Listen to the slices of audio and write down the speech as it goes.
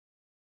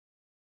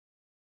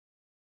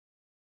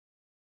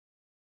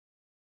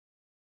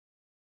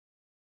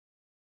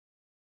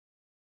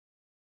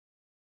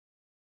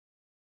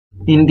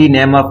In the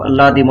name of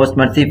Allah, the most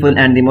merciful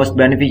and the most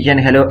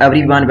beneficent. Hello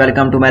everyone,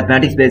 welcome to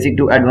Mathematics Basic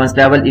to Advanced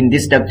Level. In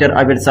this lecture,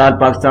 I will solve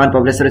Pakistan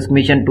Public Service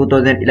Commission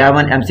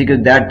 2011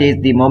 MCQ, that is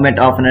the moment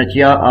of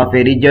inertia of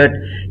a rigid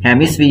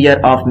hemisphere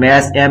of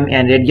mass m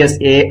and radius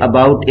a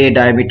about a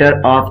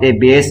diameter of a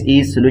base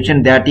is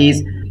solution, that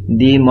is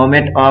the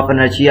moment of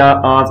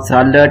inertia of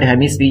solid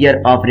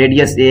hemisphere of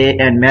radius a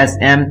and mass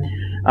m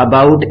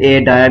about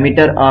a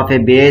diameter of a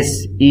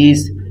base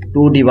is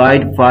 2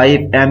 divide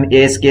 5 m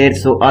a square.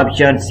 So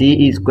option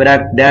C is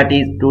correct, that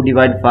is 2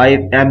 divide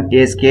 5 m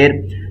a square.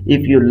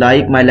 If you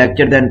like my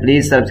lecture, then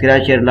please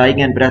subscribe, share, like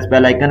and press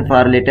bell icon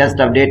for latest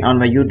update on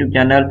my YouTube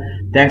channel.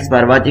 Thanks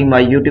for watching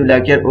my YouTube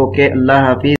lecture. Okay, Allah Hafiz.